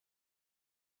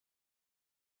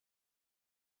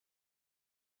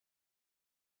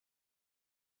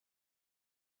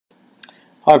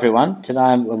Hi everyone, today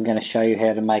I'm going to show you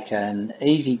how to make an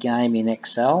easy game in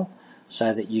Excel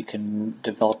so that you can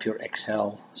develop your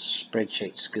Excel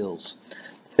spreadsheet skills.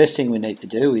 The first thing we need to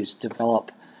do is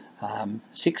develop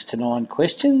 6 to 9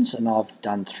 questions, and I've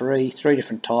done three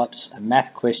different types: a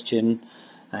math question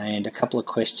and a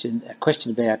question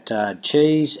about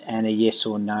cheese, and a yes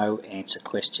or no answer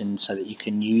question, so that you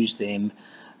can use them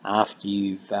after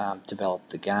you've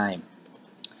developed the game.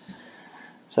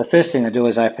 So the first thing I do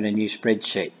is open a new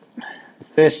spreadsheet. The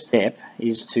first step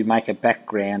is to make a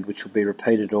background which will be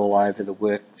repeated all over the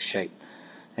worksheet.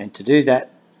 And to do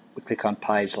that, we click on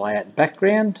Page Layout and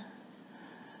Background,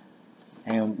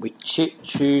 and we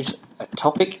choose a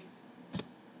topic.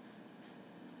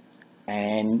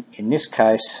 And in this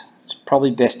case, it's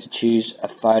probably best to choose a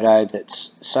photo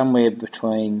that's somewhere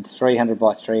between 300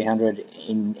 by 300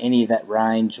 in any of that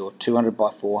range, or 200 by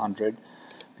 400.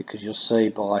 Because you'll see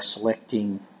by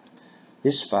selecting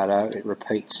this photo, it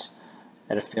repeats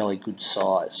at a fairly good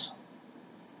size.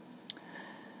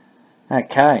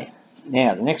 Okay,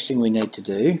 now the next thing we need to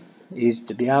do is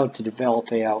to be able to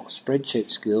develop our spreadsheet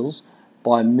skills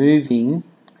by moving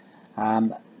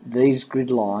these grid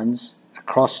lines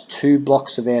across 2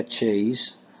 blocks of our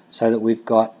cheese, so that we've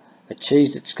got a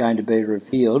cheese that's going to be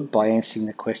revealed by answering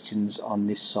the questions on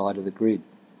this side of the grid,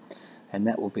 and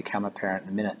that will become apparent in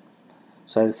a minute.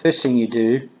 So the first thing you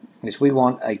do is we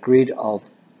want a grid of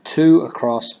 2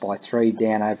 across by 3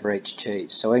 down over each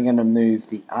cheese. So we're going to move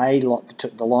the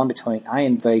line between A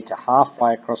and B to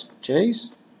halfway across the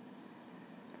cheese,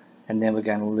 and then we're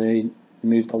going to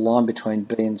move the line between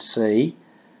B and C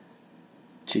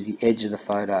to the edge of the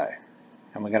photo.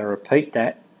 And we're going to repeat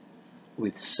that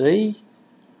with C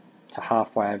to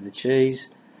halfway over the cheese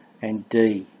and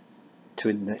D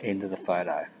to the end of the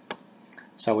photo.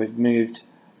 So we've moved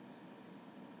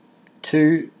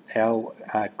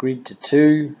our grid to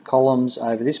 2 columns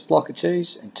over this block of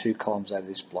cheese and 2 columns over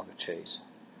this block of cheese.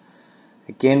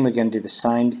 Again, we're going to do the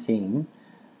same thing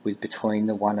with between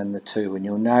the 1 and the 2, and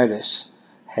you'll notice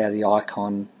how the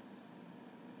icon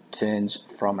turns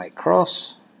from a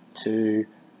cross to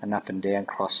an up and down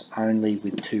cross, only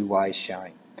with 2 ways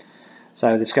showing.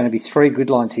 So there's going to be 3 grid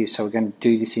lines here, so we're going to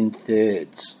do this in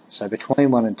thirds. So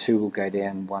between 1 and 2 we'll go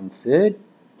down 1/3.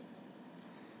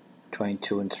 Between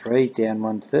 2 and 3 down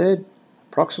 1/3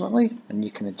 approximately, and you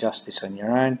can adjust this on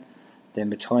your own. Then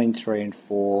between 3 and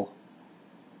 4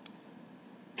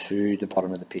 to the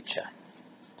bottom of the picture.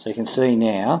 So you can see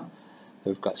now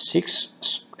we've got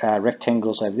 6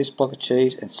 rectangles over this block of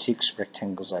cheese and 6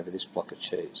 rectangles over this block of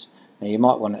cheese. Now you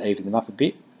might want to even them up a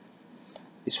bit.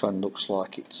 This one looks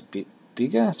like it's a bit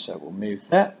bigger, so we'll move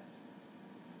that.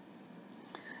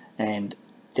 And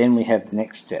then we have the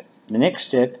next step. The next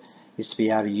step is to be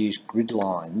able to use grid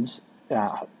lines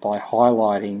by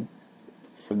highlighting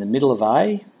from the middle of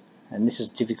A, and this is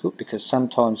difficult because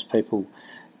sometimes people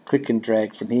click and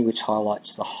drag from here, which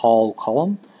highlights the whole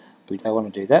column. We don't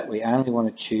want to do that. We only want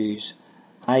to choose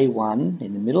A1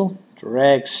 in the middle,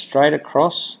 drag straight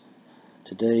across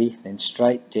to D, then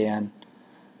straight down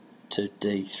to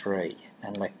D3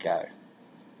 and let go.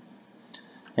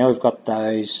 Now we've got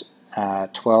those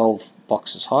 12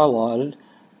 boxes highlighted.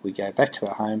 We go back to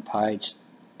our home page,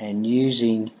 and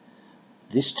using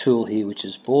this tool here, which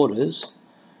is borders,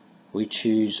 we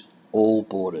choose all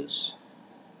borders.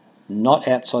 Not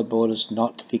outside borders,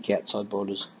 not thick outside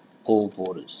borders, all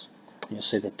borders. And you'll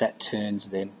see that that turns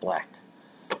them black.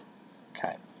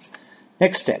 Okay.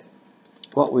 Next step.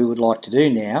 What we would like to do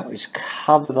now is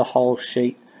cover the whole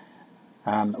sheet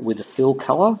with a fill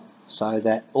colour, so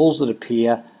that all that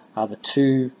appear are the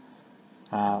 2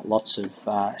 lots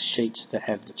of sheets that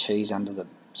have the cheese under them.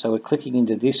 So we're clicking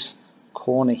into this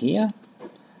corner here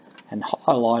and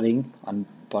highlighting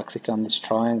by clicking on this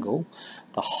triangle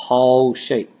the whole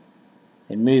sheet,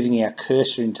 and moving our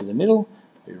cursor into the middle.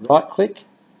 We right click,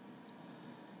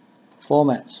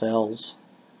 format cells,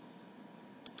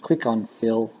 click on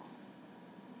fill,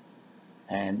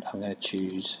 and I'm going to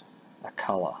choose a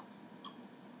colour.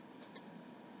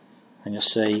 And you'll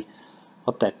see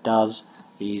what that does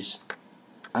is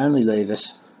only leave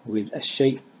us with a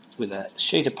sheet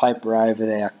of paper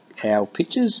over our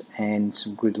pictures and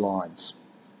some grid lines.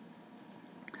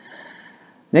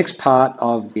 Next part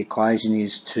of the equation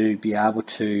is to be able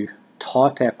to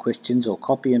type our questions, or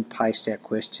copy and paste our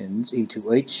questions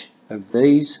into each of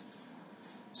these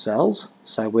cells,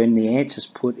 so when the answer's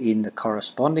put in the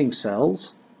corresponding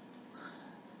cells,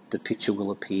 the picture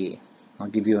will appear. I'll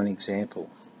give you an example.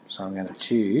 So I'm going to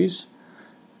choose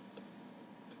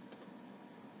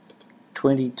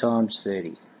 20 times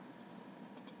 30.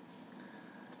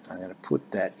 I'm going to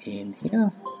put that in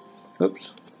here.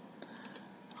 Oops.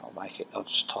 I'll make it, I'll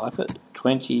just type it,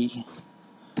 20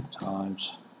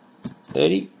 times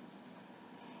 30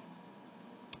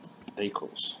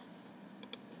 equals.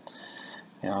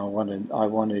 Now I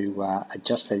want to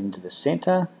adjust that into the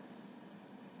center,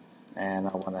 and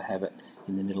I want to have it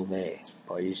in the middle there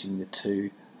by using the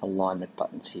two alignment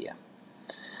buttons here.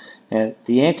 Now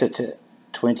the answer to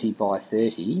 20 by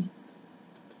 30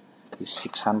 is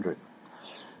 600.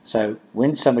 So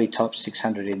when somebody types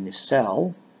 600 in this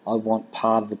cell, I want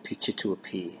part of the picture to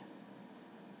appear.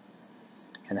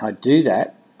 And I do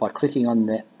that by clicking on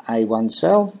the A1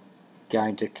 cell,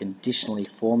 going to conditionally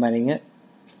formatting it.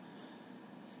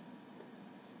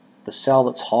 The cell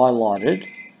that's highlighted,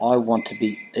 I want to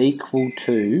be equal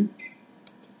to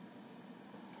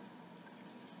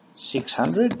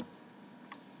 600.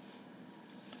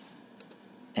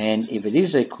 And if it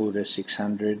is equal to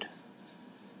 600,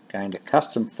 going to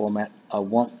custom format, I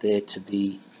want there to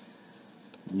be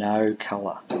no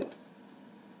color,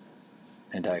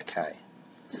 and OK.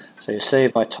 So you see,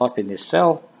 if I type in this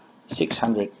cell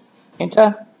 600,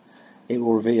 enter, it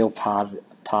will reveal part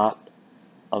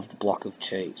of the block of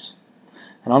cheese.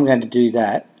 And I'm going to do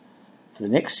that for the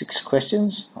next 6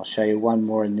 questions. I'll show you one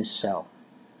more in this cell.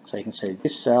 So you can see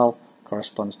this cell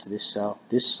corresponds to this cell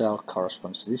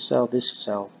corresponds to this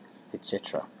cell,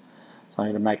 etc. So I'm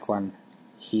going to make one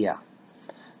here.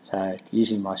 So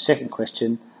using my second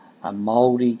question, a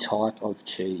mouldy type of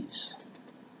cheese.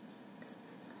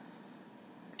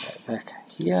 Go back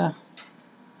here,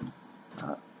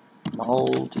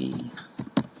 mouldy .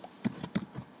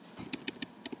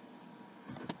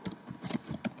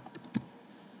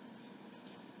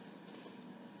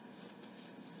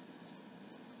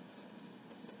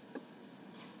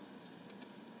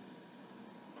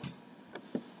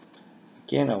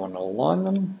 Again, I want to align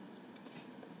them,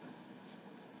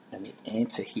 and the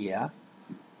answer here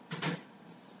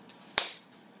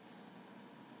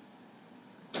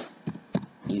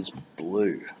is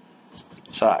blue.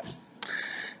 So,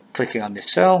 clicking on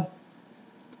this cell,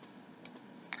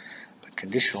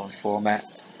 conditional format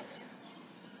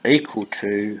equal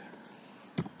to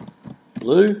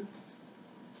blue,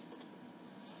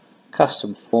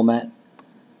 custom format,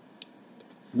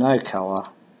 no color,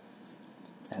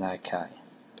 and OK.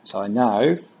 So I know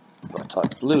if I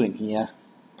type blue in here,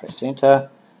 press enter,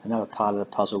 another part of the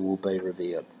puzzle will be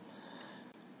revealed.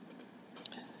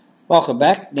 Welcome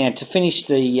back. Now to finish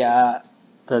the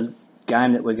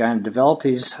game that we're going to develop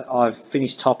is I've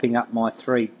finished topping up my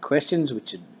 3 questions,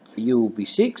 which for you will be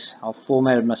 6. I've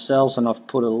formatted my cells and I've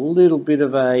put a little bit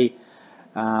of a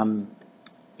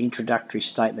introductory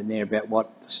statement there about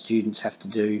what the students have to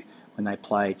do when they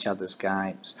play each other's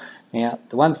games. Now,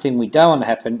 the one thing we don't want to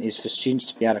happen is for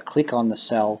students to be able to click on the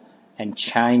cell and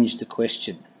change the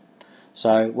question.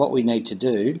 So what we need to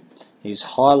do is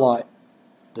highlight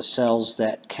the cells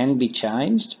that can be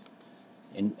changed,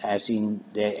 as in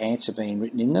their answer being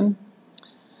written in them.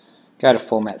 Go to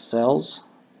Format Cells,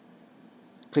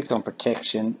 click on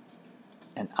Protection,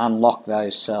 and unlock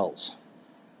those cells.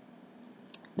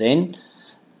 Then,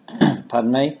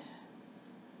 pardon me,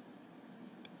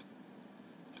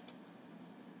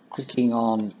 clicking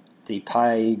on the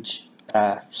page,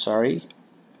 the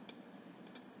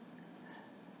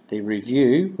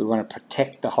review, we want to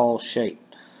protect the whole sheet.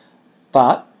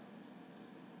 But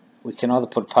we can either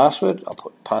put a password, I'll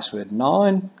put password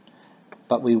 9,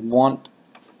 but we want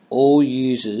all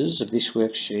users of this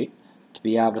worksheet to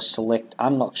be able to select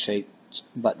unlock sheets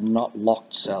but not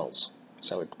locked cells.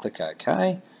 So we click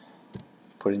OK,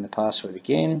 put in the password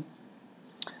again,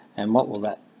 and what will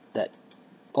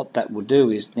that will do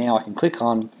is now I can click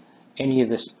on any of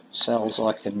the cells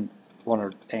I can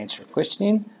want to answer a question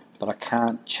in, but I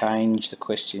can't change the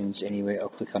questions anywhere or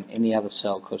click on any other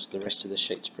cell because the rest of the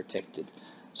sheet's protected.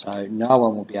 So no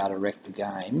one will be able to wreck the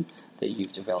game that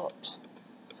you've developed.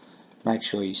 Make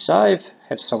sure you save,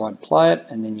 have someone play it,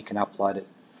 and then you can upload it